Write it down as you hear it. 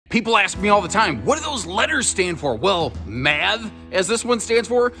People ask me all the time, what do those letters stand for? Well, MAV, as this one stands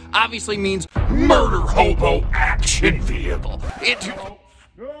for, obviously means Murder Hobo Action Vehicle.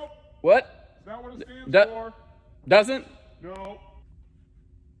 No. What? Is that what it stands for? Doesn't? No.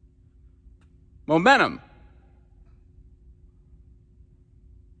 Momentum.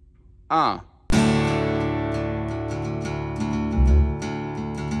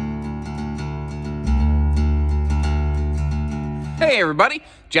 Hey everybody,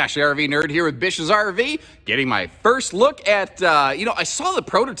 Josh the RV Nerd here with Bish's RV, getting my first look at, I saw the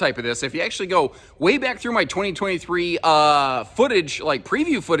prototype of this. If you actually go way back through my 2023 footage, like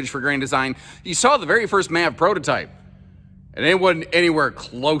preview footage for Grand Design, you saw the very first MAV prototype. And it wasn't anywhere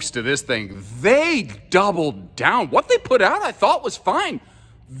close to this thing. They doubled down. What they put out I thought was fine.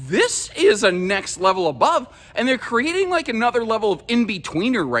 This is a next level above, and they're creating like another level of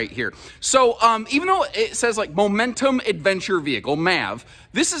in-betweener right here. So even though it says like Momentum Adventure Vehicle, MAV,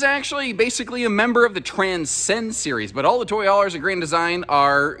 this is actually basically a member of the Transcend series, but all the toy haulers at Grand Design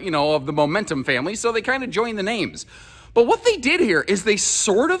are, of the Momentum family, so they kind of join the names. But what they did here is they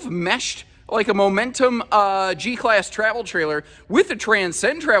sort of meshed like a Momentum G-Class travel trailer with a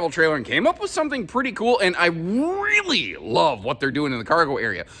Transcend travel trailer and came up with something pretty cool, and I really love what they're doing in the cargo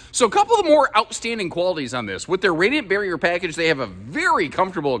area. So a couple of more outstanding qualities on this. With their Radiant Barrier package, they have a very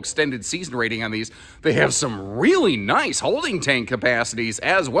comfortable extended season rating on these. They have some really nice holding tank capacities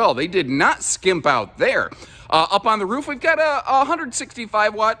as well. They did not skimp out there. Up on the roof, we've got a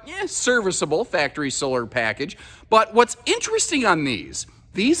 165 watt, serviceable factory solar package. But what's interesting on these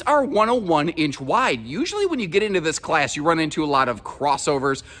are 101 inch wide. Usually when you get into this class, you run into a lot of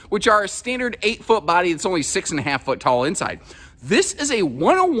crossovers, which are a standard 8-foot body that's only 6.5 foot tall inside. This is a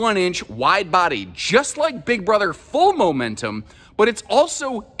 101 inch wide body, just like Big Brother Full Momentum, but it's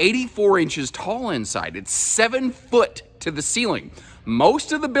also 84 inches tall inside. It's 7 foot to the ceiling.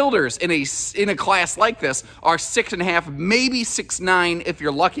 Most of the builders in a class like this are 6.5, maybe 6'9" if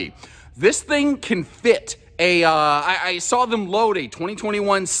you're lucky. This thing can fit I saw them load a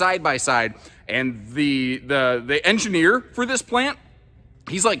 2021 side-by-side, and the engineer for this plant,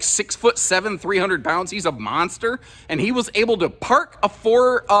 he's like 6'7", 300 pounds. He's a monster, and he was able to park a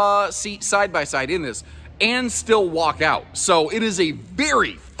 4-seat side-by-side in this and still walk out. So it is a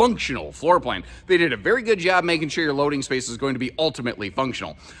very functional floor plan. They did a very good job making sure your loading space is going to be ultimately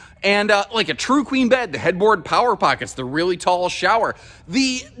functional. And like a true queen bed, the headboard power pockets, the really tall shower,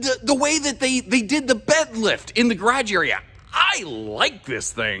 the way that they did the bed lift in the garage area. I like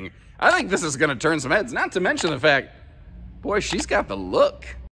this thing. I think this is going to turn some heads, not to mention the fact, boy, she's got the look.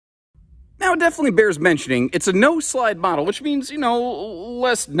 Now, it definitely bears mentioning, it's a no-slide model, which means,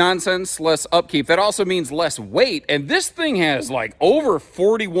 less nonsense, less upkeep. That also means less weight, and this thing has like over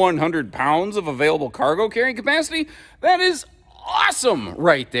 4,100 pounds of available cargo carrying capacity. That is awesome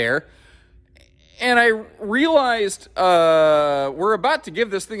right there. And I realized we're about to give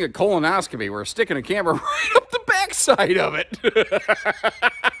this thing a colonoscopy. We're sticking a camera right up the backside of it.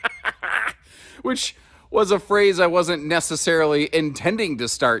 Which was a phrase I wasn't necessarily intending to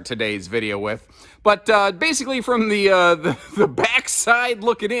start today's video with. But basically from the backside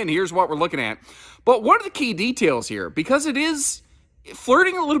looking in, here's what we're looking at. But one of the key details here, because it is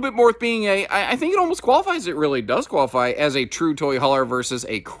flirting a little bit more with being I think it almost qualifies, it really does qualify as a true toy hauler versus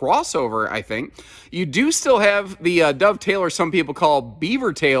a crossover, I think. You do still have the dovetail, or some people call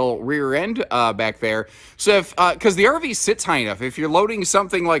beaver tail rear end back there. So if, because the RV sits high enough, if you're loading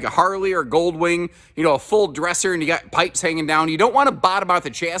something like a Harley or Goldwing, a full dresser and you got pipes hanging down, you don't want to bottom out the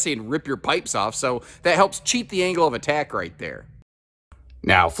chassis and rip your pipes off. So that helps cheat the angle of attack right there.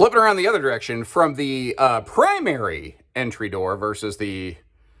 Now, flipping around the other direction, from the primary entry door versus the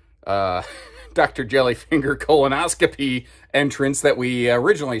Dr. Jellyfinger colonoscopy entrance that we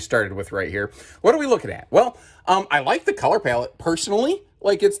originally started with right here, what are we looking at? Well, I like the color palette personally.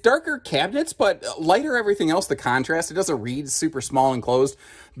 Like, it's darker cabinets, but lighter everything else, the contrast. It doesn't read super small and closed.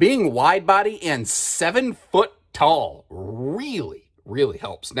 Being wide body and 7 foot tall really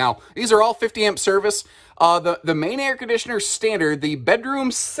helps. Now, these are all 50 amp service. The main air conditioner standard, the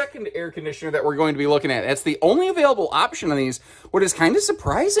bedroom second air conditioner that we're going to be looking at, that's the only available option on these. What is kind of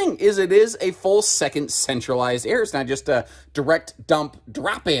surprising is it is a full second centralized air. It's not just a direct dump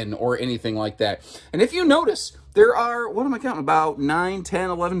drop-in or anything like that. And if you notice, there are, what am I counting, about 9, 10,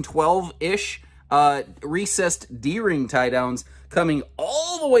 11, 12-ish recessed D-ring tie-downs coming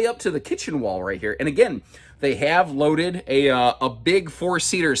all the way up to the kitchen wall right here. And again, they have loaded a big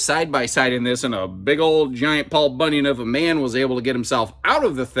 4-seater side-by-side in this, and a big old giant Paul Bunyan of a man was able to get himself out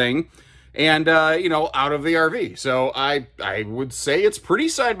of the thing and, out of the RV. So I would say it's pretty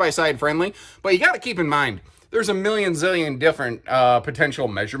side-by-side friendly, but you got to keep in mind, there's a million zillion different potential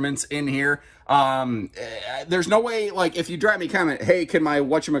measurements in here. There's no way, like, if you drop me a comment, hey, can my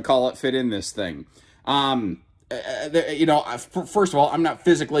whatchamacallit fit in this thing? You know, first of all, I'm not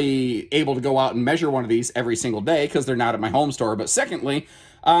physically able to go out and measure one of these every single day because they're not at my home store. But secondly,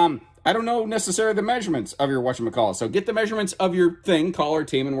 I don't know necessarily the measurements of your whatchamacallit. So get the measurements of your thing, call our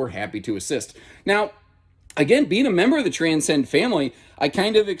team, and we're happy to assist. Now, again, being a member of the Transcend family, I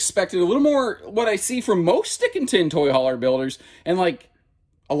kind of expected a little more what I see from most stick and tin toy hauler builders, and like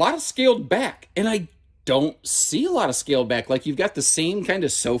a lot of scaled back. And I don't see a lot of scaled back. Like, you've got the same kind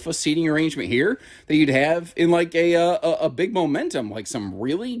of sofa seating arrangement here that you'd have in like a big Momentum, like some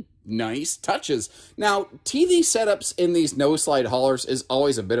really nice touches. Now, TV setups in these no-slide haulers is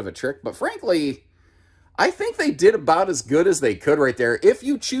always a bit of a trick, but frankly, I think they did about as good as they could right there. If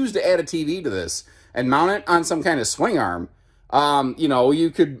you choose to add a TV to this and mount it on some kind of swing arm, you know, you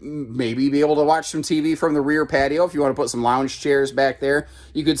could maybe be able to watch some TV from the rear patio if you want to put some lounge chairs back there.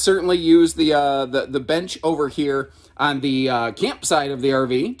 You could certainly use the bench over here on the camp side of the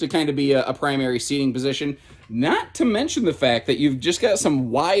RV to kind of be a primary seating position. Not to mention the fact that you've just got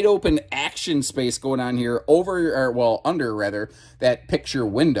some wide open action space going on here under rather, that picture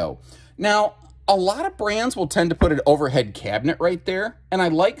window. Now, a lot of brands will tend to put an overhead cabinet right there, and I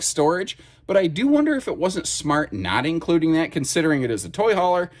like storage, but I do wonder if it wasn't smart not including that, considering it is a toy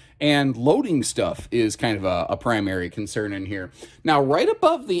hauler and loading stuff is kind of a primary concern in here. Now, right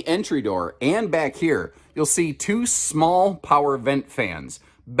above the entry door and back here, you'll see two small power vent fans,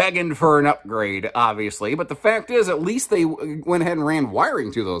 begging for an upgrade, obviously, but the fact is, at least they went ahead and ran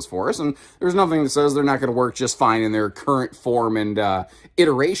wiring to those for us, and there's nothing that says they're not going to work just fine in their current form and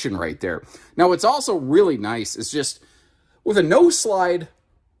iteration right there. Now, what's also really nice is just with a no-slide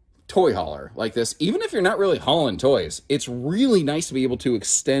toy hauler like this, even if you're not really hauling toys, it's really nice to be able to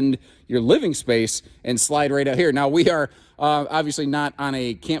extend your living space and slide right out here. Now, we are obviously not on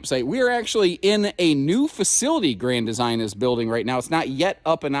a campsite. We are actually in a new facility Grand Design is building right now. It's not yet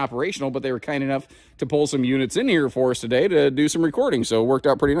up and operational, but they were kind enough to pull some units in here for us today to do some recording, so it worked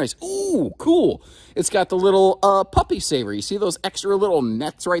out pretty nice. Ooh, cool. It's got the little puppy saver. You see those extra little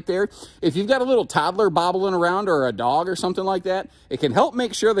nets right there? If you've got a little toddler bobbling around or a dog or something like that, it can help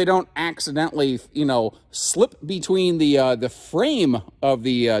make sure they don't accidentally, you know, slip between the frame of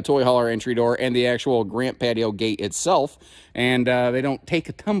the toy hauler entry door and the actual Grant patio gate itself, and they don't take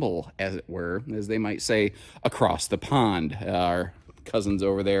a tumble, as it were, as they might say, across the pond. Our cousins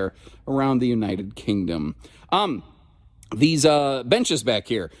over there around the United Kingdom. These benches back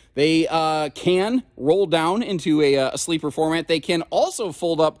here, they can roll down into a sleeper format. They can also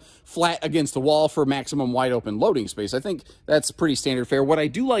fold up flat against the wall for maximum wide open loading space. I think that's pretty standard fare. What I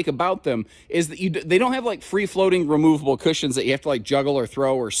do like about them is that they don't have like free floating removable cushions that you have to like juggle or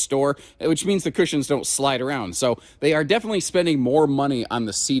throw or store, which means the cushions don't slide around. So they are definitely spending more money on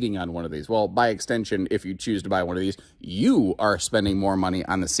the seating on one of these. Well, by extension, if you choose to buy one of these, you are spending more money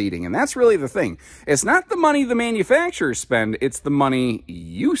on the seating. And that's really the thing. It's not the money the manufacturers spend, it's the money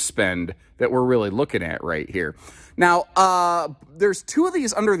you spend that we're really looking at right here. Now, there's two of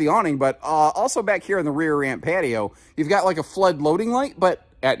these under the awning, but also back here in the rear ramp patio, you've got like a flood loading light, but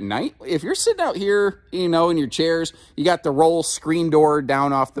at night, if you're sitting out here, you know, in your chairs, you got the roll screen door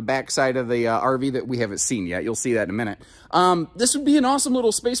down off the back side of the RV that we haven't seen yet. You'll see that in a minute. This would be an awesome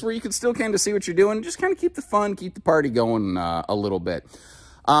little space where you could still kind of see what you're doing, just kind of keep the fun, keep the party going a little bit.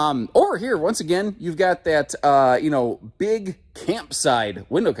 Over here, once again, you've got that, you know, big campside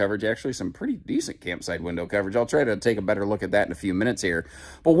window coverage, actually some pretty decent campside window coverage. I'll try to take a better look at that in a few minutes here.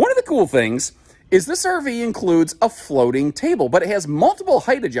 But one of the cool things is this RV includes a floating table, but it has multiple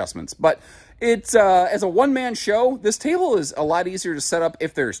height adjustments. But it's, as a one-man show, this table is a lot easier to set up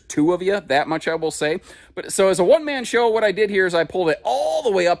if there's two of you, that much I will say. But so as a one-man show, what I did here is I pulled it all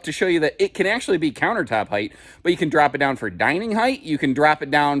the way up to show you that it can actually be countertop height, but you can drop it down for dining height, you can drop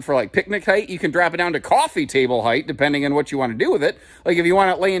it down for like picnic height, you can drop it down to coffee table height, depending on what you want to do with it. Like if you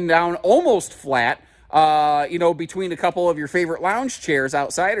want it laying down almost flat, you know, between a couple of your favorite lounge chairs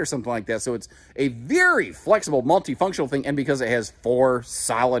outside or something like that. So it's a very flexible, multifunctional thing. And because it has 4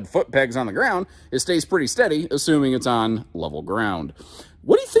 solid foot pegs on the ground, it stays pretty steady, assuming it's on level ground.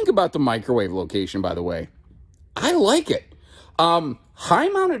 What do you think about the microwave location, by the way? I like it.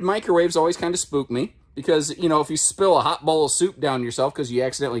 High-mounted microwaves always kind of spook me. Because, you know, if you spill a hot bowl of soup down yourself because you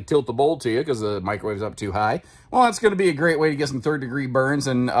accidentally tilt the bowl to you because the microwave's up too high, well, that's going to be a great way to get some third-degree burns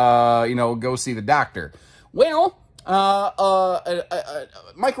and, you know, go see the doctor. Well,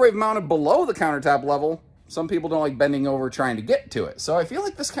 microwave mounted below the countertop level, some people don't like bending over trying to get to it. So I feel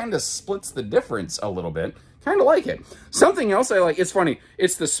like this kind of splits the difference a little bit. Kind of like it. Something else I like, it's funny,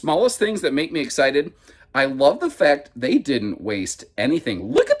 it's the smallest things that make me excited. I love the fact they didn't waste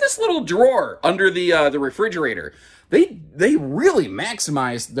anything. Look at this little drawer under the refrigerator. They really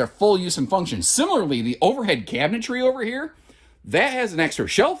maximized their full use and function. Similarly, the overhead cabinetry over here, that has an extra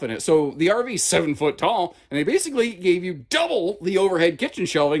shelf in it. So the RV is 7 foot tall, and they basically gave you double the overhead kitchen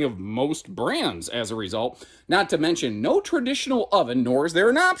shelving of most brands as a result. Not to mention, no traditional oven, nor is there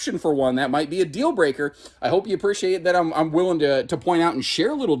an option for one. That might be a deal breaker. I hope you appreciate that I'm willing to point out and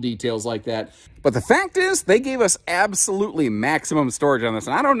share little details like that. But the fact is, they gave us absolutely maximum storage on this,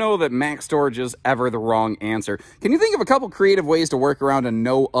 and I don't know that max storage is ever the wrong answer. Can you think of a couple creative ways to work around a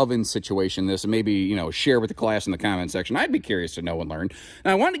no oven situation this, and maybe, you know, share with the class in the comment section? I'd be curious to know and learn.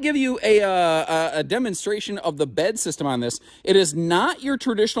 Now, I wanted to give you a demonstration of the bed system on this. It is not your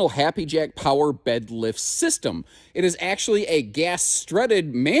traditional Happy Jack power bed lift system. It is actually a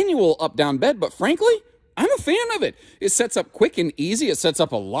gas-strutted manual up-down bed, but frankly, I'm a fan of it. It sets up quick and easy. It sets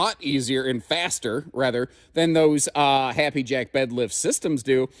up a lot easier and faster, rather, than those Happy Jack bed lift systems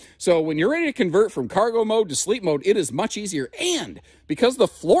do. So when you're ready to convert from cargo mode to sleep mode, it is much easier. And because the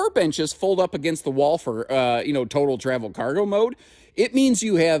floor benches fold up against the wall for, total travel cargo mode, it means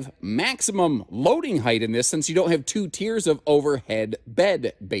you have maximum loading height in this, since you don't have 2 tiers of overhead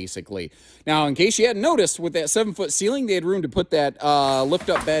bed, basically. Now, in case you hadn't noticed, with that 7-foot ceiling, they had room to put that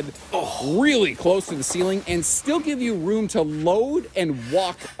lift-up bed really close to the ceiling and still give you room to load and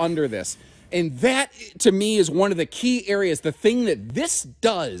walk under this. And that, to me, is one of the key areas, the thing that this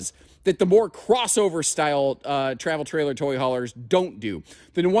does that the more crossover style travel trailer toy haulers don't do.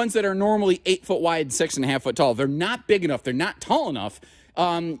 The ones that are normally 8 foot wide and 6.5 foot tall. They're not big enough. They're not tall enough.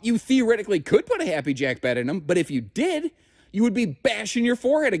 You theoretically could put a Happy Jack bed in them, but if you did, you would be bashing your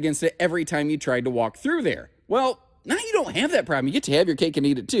forehead against it every time you tried to walk through there. Well, now you don't have that problem. You get to have your cake and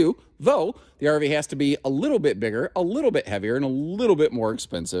eat it too, though the RV has to be a little bit bigger, a little bit heavier, and a little bit more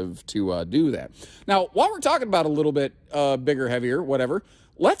expensive to do that. Now, while we're talking about a little bit bigger, heavier, whatever,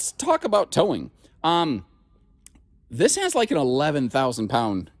 let's talk about towing. This has like an 11,000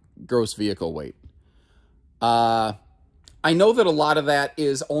 pound gross vehicle weight. I know that a lot of that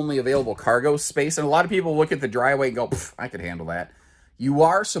is only available cargo space, and a lot of people look at the dry weight and go, I could handle that. You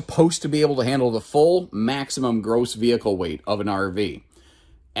are supposed to be able to handle the full maximum gross vehicle weight of an RV.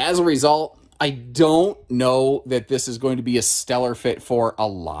 As a result, I don't know that this is going to be a stellar fit for a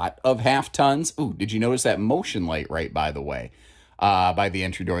lot of half tons. Ooh, did you notice that motion light right by the way? By the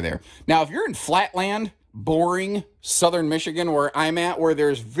entry door there. Now, if you're in flatland, boring southern Michigan where I'm at, where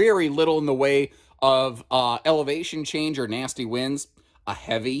there's very little in the way of elevation change or nasty winds, a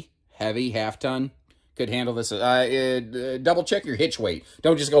heavy half ton could handle this. Double check your hitch weight.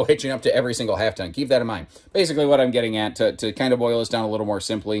 Don't just go hitching up to every single half ton. Keep that in mind. Basically what I'm getting at, to kind of boil this down a little more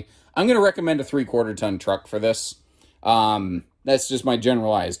simply, I'm going to recommend a 3/4 ton truck for this. That's just my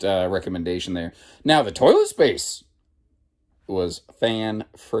generalized recommendation there. Now, the toilet space was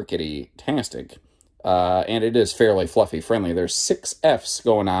fan-frickety-tastic. And it is fairly fluffy friendly. There's 6 Fs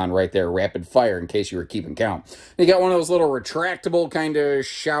going on right there, rapid fire, in case you were keeping count. You got one of those little retractable kind of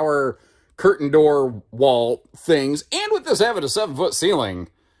shower curtain door wall things. And with this having a 7-foot ceiling,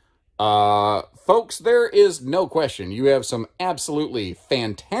 folks, there is no question. You have some absolutely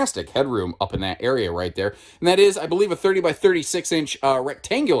fantastic headroom up in that area right there. And that is, I believe, a 30 by 36 inch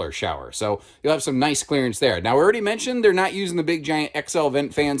rectangular shower. So you'll have some nice clearance there. Now, we already mentioned they're not using the big giant XL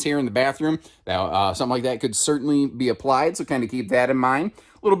vent fans here in the bathroom. Now, something like that could certainly be applied, so kind of keep that in mind.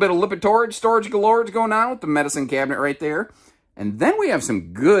 A little bit of lipitorage, storage galore going on with the medicine cabinet right there. And then we have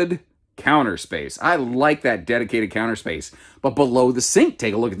some good counter space. I like that dedicated counter space. But below the sink,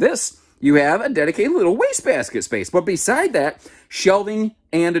 take a look at this. You have a dedicated little wastebasket space. But beside that, shelving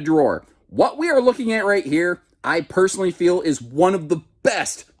and a drawer. What we are looking at right here, I personally feel is one of the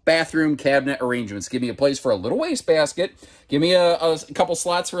best bathroom cabinet arrangements. Give me a place for a little wastebasket. Give me a couple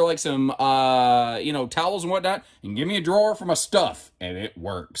slots for like some, towels and whatnot. And give me a drawer for my stuff. And it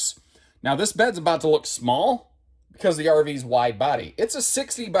works. Now, this bed's about to look small because the RV's wide body. It's a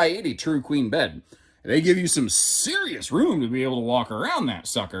 60 by 80 true queen bed. They give you some serious room to be able to walk around that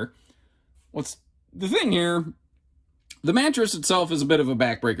sucker. What's the thing here? The mattress itself is a bit of a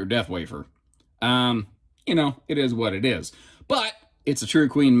backbreaker death wafer. It is what it is. But it's a true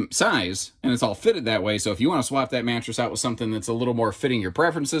queen size, and it's all fitted that way. So if you want to swap that mattress out with something that's a little more fitting your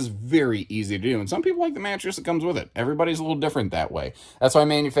preferences, very easy to do. And some people like the mattress that comes with it. Everybody's a little different that way. That's why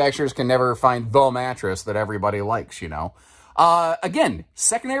manufacturers can never find the mattress that everybody likes, Again,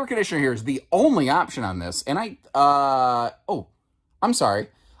 second air conditioner here is the only option on this. And I'm sorry.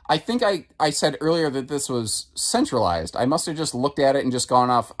 I think I said earlier that this was centralized. I must have just looked at it and just gone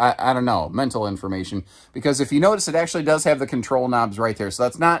off, I don't know, mental information. Because if you notice, it actually does have the control knobs right there. So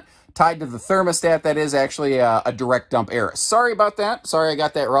that's not tied to the thermostat that is actually a direct dump air. Sorry about that. Sorry I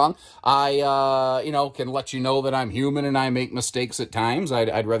got that wrong. I, you know, can let you know that I'm human and I make mistakes at times.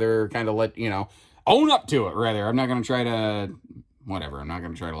 I'd rather kind of let, you know, own up to it, rather. I'm not going to try to, whatever, I'm not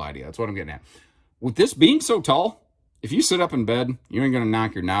going to try to lie to you. That's what I'm getting at. With this being so tall, if you sit up in bed, you ain't going to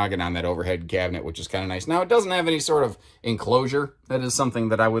knock your noggin on that overhead cabinet, which is kind of nice. Now, it doesn't have any sort of enclosure. That is something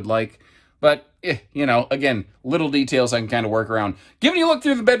that I would like. But, you know, again, little details I can kind of work around. Giving you a look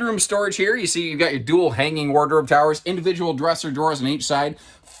through the bedroom storage here, you see you've got your dual hanging wardrobe towers, individual dresser drawers on each side,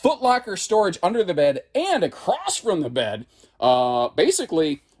 footlocker storage under the bed, and across from the bed,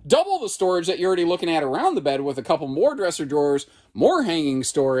 basically double the storage that you're already looking at around the bed with a couple more dresser drawers, more hanging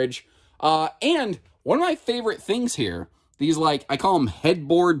storage, and one of my favorite things here, these, like, I call them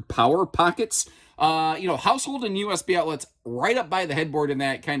headboard power pockets. You know, household and USB outlets right up by the headboard in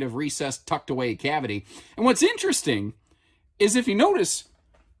that kind of recessed, tucked away cavity. And what's interesting is if you notice,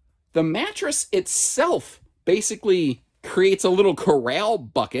 the mattress itself basically creates a little corral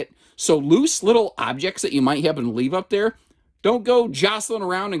bucket. So loose little objects that you might happen to leave up there don't go jostling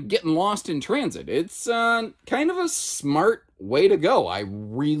around and getting lost in transit. It's kind of a smart way to go. I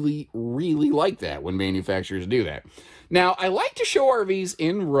really, really like that when manufacturers do that. Now, I like to show RVs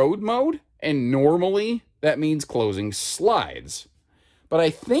in road mode. And normally, that means closing slides. But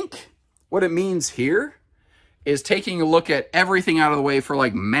I think what it means here is taking a look at everything out of the way for,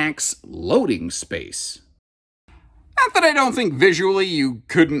 like, max loading space. Not that I don't think visually you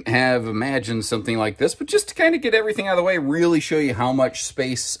couldn't have imagined something like this, but just to kind of get everything out of the way, really show you how much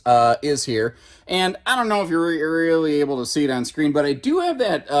space is here. And I don't know if you're really able to see it on screen, but I do have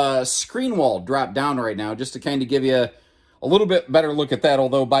that screen wall dropped down right now just to kind of give you a little bit better look at that,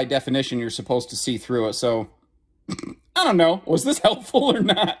 although by definition you're supposed to see through it. So, I don't know. Was this helpful or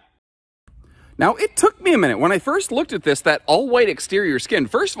not? Now, it took me a minute. When I first looked at this, that all-white exterior skin,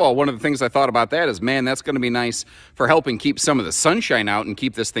 first of all, one of the things I thought about that is, man, that's going to be nice for helping keep some of the sunshine out and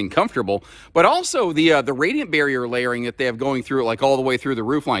keep this thing comfortable. But also, the radiant barrier layering that they have going through it, like all the way through the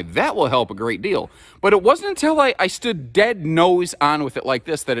roof line, that will help a great deal. But it wasn't until I stood dead nose on with it like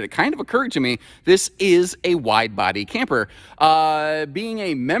this that it kind of occurred to me, this is a wide-body camper. Being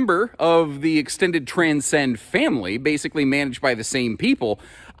a member of the extended Transcend family, basically managed by the same people,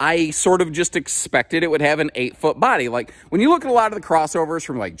 I sort of just expected it would have an 8-foot body. Like, when you look at a lot of the crossovers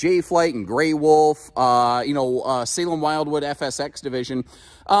from, like, J-Flight and Grey Wolf, you know, Salem Wildwood FSX division,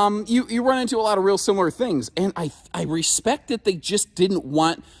 you run into a lot of real similar things. And I respect that they just didn't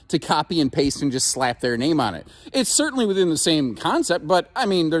want to copy and paste and just slap their name on it. It's certainly within the same concept, but, I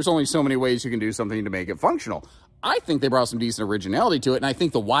mean, there's only so many ways you can do something to make it functional. I think they brought some decent originality to it, and I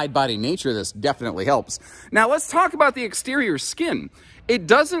think the wide-body nature of this definitely helps. Now, let's talk about the exterior skin. It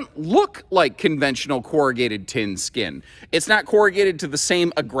doesn't look like conventional corrugated tin skin. It's not corrugated to the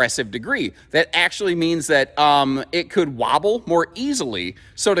same aggressive degree. That actually means that it could wobble more easily.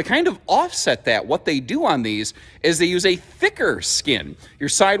 So to kind of offset that, what they do on these is they use a thicker skin. Your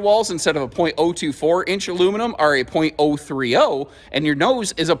sidewalls, instead of a 0.024-inch aluminum, are a 0.030, and your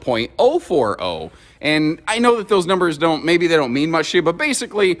nose is a 0.040. And I know that those numbers maybe they don't mean much to you, but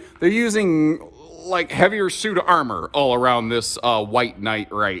basically they're using like heavier suit of armor all around this White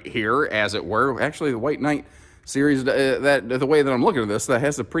Knight right here, as it were. Actually, the White Knight series, the way that I'm looking at this, that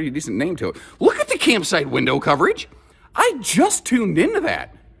has a pretty decent name to it. Look at the campsite window coverage. I just tuned into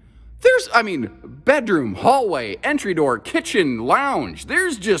that. There's, I mean, bedroom, hallway, entry door, kitchen, lounge.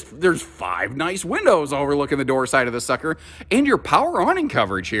 There's 5 nice windows overlooking the door side of the sucker. And your power awning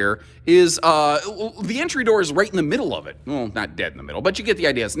coverage here is, the entry door is right in the middle of it. Well, not dead in the middle, but you get the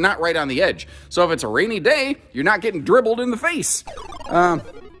idea. It's not right on the edge. So if it's a rainy day, you're not getting dribbled in the face.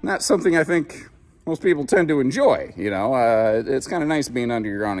 Not something I think most people tend to enjoy, you know. It's kind of nice being under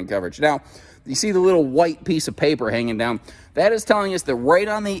your awning coverage. Now, you see the little white piece of paper hanging down? That is telling us that right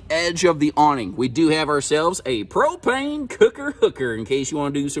on the edge of the awning, we do have ourselves a propane cooker hooker in case you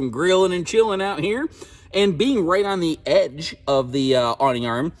want to do some grilling and chilling out here. And being right on the edge of the awning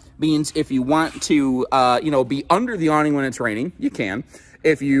arm means if you want to, you know, be under the awning when it's raining, you can.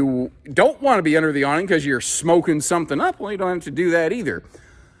 If you don't want to be under the awning because you're smoking something up, well, you don't have to do that either.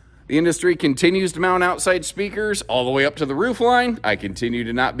 The industry continues to mount outside speakers all the way up to the roof line. I continue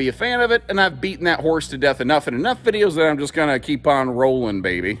to not be a fan of it, and I've beaten that horse to death enough in enough videos that I'm just going to keep on rolling,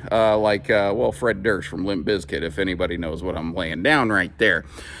 baby. Well, Fred Durst from Limp Bizkit, if anybody knows what I'm laying down right there.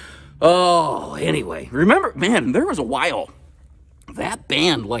 Oh, anyway, remember, man, there was a while that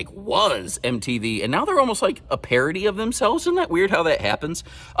band, like, was MTV, and now they're almost like a parody of themselves. Isn't that weird how that happens?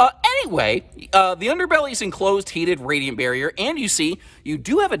 Anyway, the underbelly's enclosed heated radiant barrier, and you see, you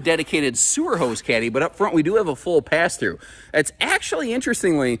do have a dedicated sewer hose caddy, but up front we do have a full pass-through. It's actually,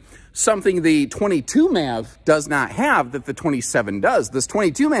 interestingly, something the 22 MAV does not have that the 27 does. This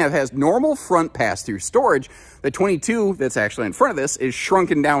 22 MAV has normal front pass-through storage. The 22 that's actually in front of this is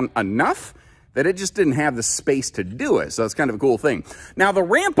shrunken down enough that it just didn't have the space to do it. So that's kind of a cool thing. Now, the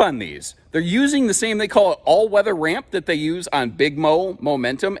ramp on these, they're using the same, they call it all-weather ramp that they use on Big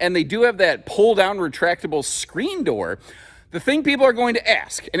Momentum, and they do have that pull-down retractable screen door. The thing people are going to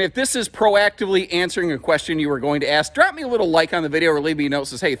ask, and if this is proactively answering a question you were going to ask, drop me a little like on the video or leave me a note that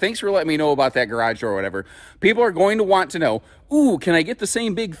says, hey, thanks for letting me know about that garage door or whatever. People are going to want to know, ooh, can I get the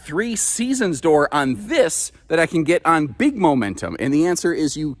same big 3 Seasons door on this that I can get on Big Momentum? And the answer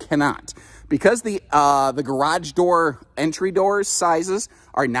is you cannot. Because the garage door entry doors sizes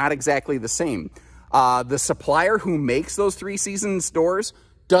are not exactly the same. The supplier who makes those 3 Seasons doors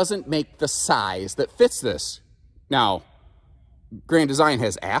doesn't make the size that fits this. Now, Grand Design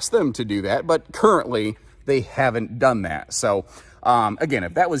has asked them to do that, but currently they haven't done that. So, again,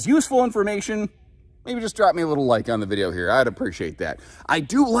 if that was useful information, maybe just drop me a little like on the video here. I'd appreciate that. I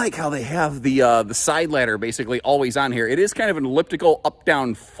do like how they have the side ladder basically always on here. It is kind of an elliptical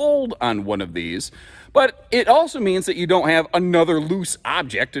up-down fold on one of these, but it also means that you don't have another loose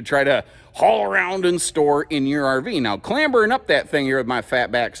object to try to haul around and store in your RV. Now, clambering up that thing here with my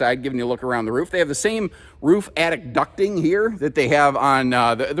fat backside, giving you a look around the roof, they have the same roof attic ducting here that they have on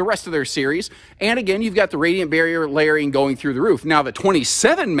the rest of their series. And again, you've got the radiant barrier layering going through the roof. Now, the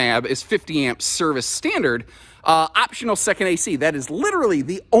 27 MAB is 50 amp service standard, optional second AC. That is literally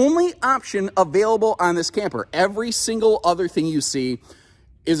the only option available on this camper. Every single other thing you see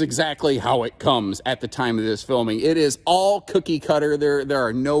is exactly how it comes at the time of this filming. It is all cookie cutter. There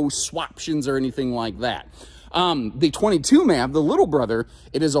are no swaptions or anything like that. The 22 MAV, the little brother,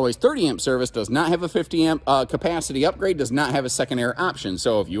 it is always 30 amp service, does not have a 50 amp capacity upgrade, does not have a second air option.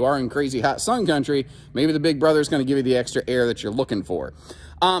 So if you are in crazy hot sun country, maybe the big brother is going to give you the extra air that you're looking for.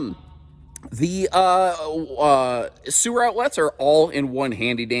 The sewer outlets are all in one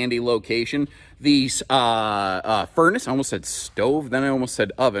handy dandy location. The furnace, I almost said stove, then I almost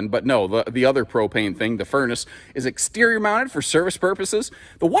said oven, but no, the other propane thing, the furnace, is exterior mounted for service purposes.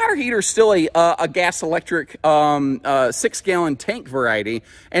 The water heater is still a gas electric 6-gallon tank variety,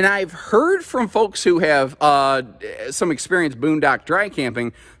 and I've heard from folks who have some experience boondock dry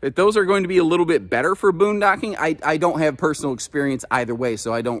camping that those are going to be a little bit better for boondocking. I don't have personal experience either way,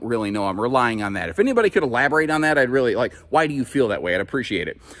 so I don't really know. I'm relying on that. If anybody could elaborate on that, I'd really like, why do you feel that way? I'd appreciate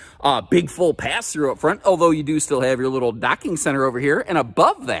it. Big full pass-through up front, although you do still have your little docking center over here. And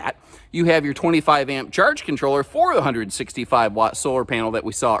above that, you have your 25 amp charge controller for the 165 watt solar panel that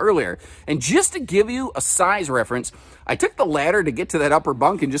we saw earlier. And just to give you a size reference, I took the ladder to get to that upper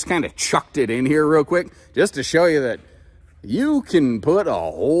bunk and just kind of chucked it in here real quick, just to show you that you can put a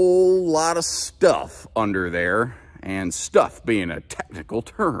whole lot of stuff under there, and stuff being a technical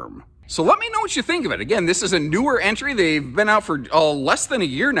term. So let me know what you think of it. Again, this is a newer entry. They've been out for less than a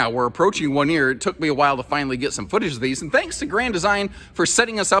year now. We're approaching 1 year. It took me a while to finally get some footage of these. And thanks to Grand Design for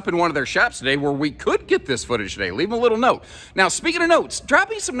setting us up in one of their shops today where we could get this footage today. Leave them a little note. Now, speaking of notes, drop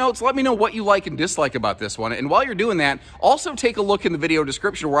me some notes. Let me know what you like and dislike about this one. And while you're doing that, also take a look in the video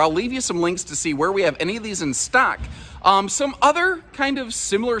description where I'll leave you some links to see where we have any of these in stock. Some other kind of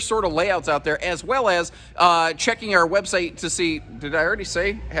similar sort of layouts out there, as well as checking our website to see, did I already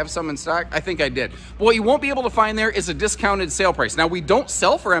say have some in stock? I think I did. But what you won't be able to find there is a discounted sale price. Now, we don't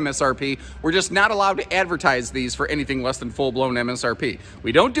sell for MSRP. We're just not allowed to advertise these for anything less than full-blown MSRP.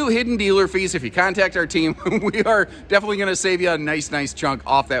 We don't do hidden dealer fees. If you contact our team, we are definitely going to save you a nice chunk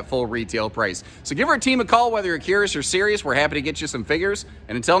off that full retail price. So give our team a call, whether you're curious or serious. We're happy to get you some figures.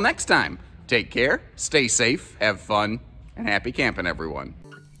 And until next time, take care, stay safe, have fun, and happy camping, everyone.